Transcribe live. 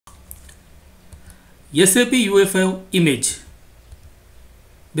SAPUI5 Image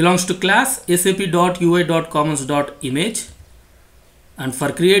belongs to class sap.ui.commons.image, and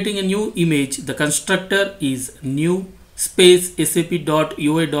for creating a new image the constructor is new space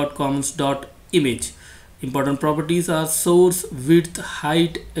sap.ui.commons.image. Important properties are source, width,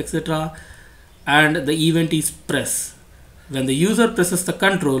 height, etc., and the event is press. When the user presses the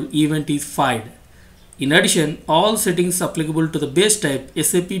control, event is fired. In addition, all settings applicable to the base type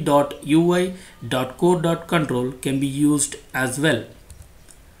sap.ui.core.control can be used as well.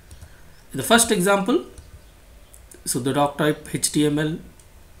 The first example, so the doc type HTML,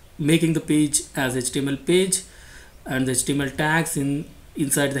 making the page as HTML page, and the HTML tags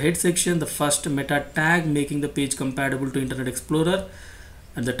inside the head section. The first meta tag, making the page compatible to Internet Explorer,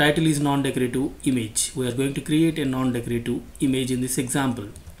 and the title is non-decorative image. We are going to create a non-decorative image in this example.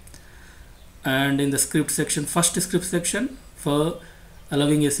 And in the script section, first script section for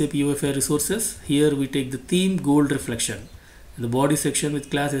allowing SAPUI5 resources, here we take the theme gold reflection, the body section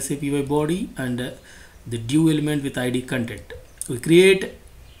with class SAPUI body, and the div element with ID content. We create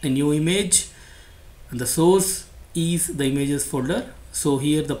a new image, and the source is the images folder. So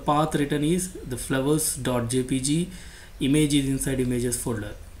here the path written is the flowers.jpg, image is inside images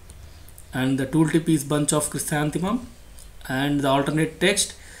folder, and the tooltip is bunch of chrysanthemum, and the alternate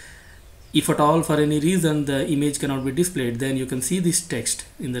text, if at all for any reason the image cannot be displayed, then you can see this text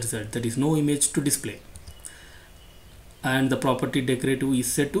in the result, that is no image to display. And the property decorative is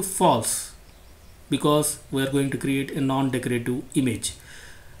set to false because we are going to create a non-decorative image,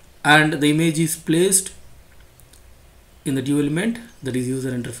 and the image is placed in the div element, that is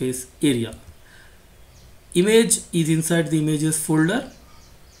user interface area. Image is inside the images folder,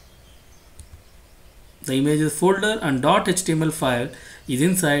 the images folder, and .html file is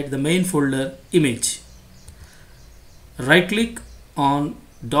inside the main folder image. Right click on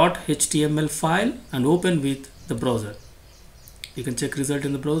 .html file and open with the browser. You can check result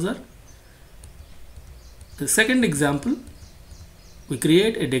in the browser. The second example, we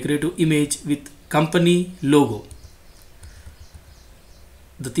create a decorative image with company logo.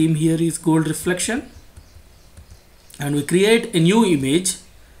 The theme here is gold reflection, and we create a new image,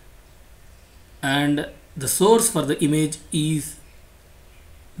 and the source for the image is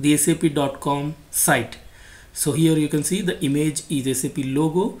the sap.com site. So here you can see the image is SAP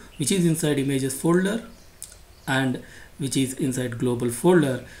logo, which is inside images folder and which is inside global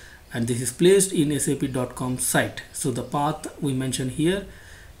folder, and this is placed in sap.com site. So the path we mentioned here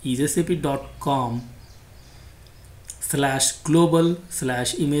is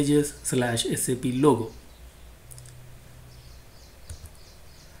sap.com/global/images/SAP logo,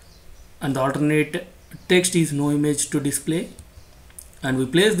 and the alternate text is no image to display, and we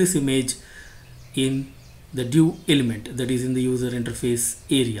place this image in the div element, that is in the user interface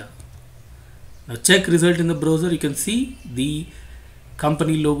area. Now check result in the browser. You can see the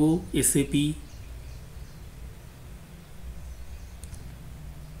company logo SAP.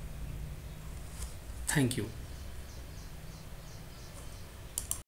 Thank you.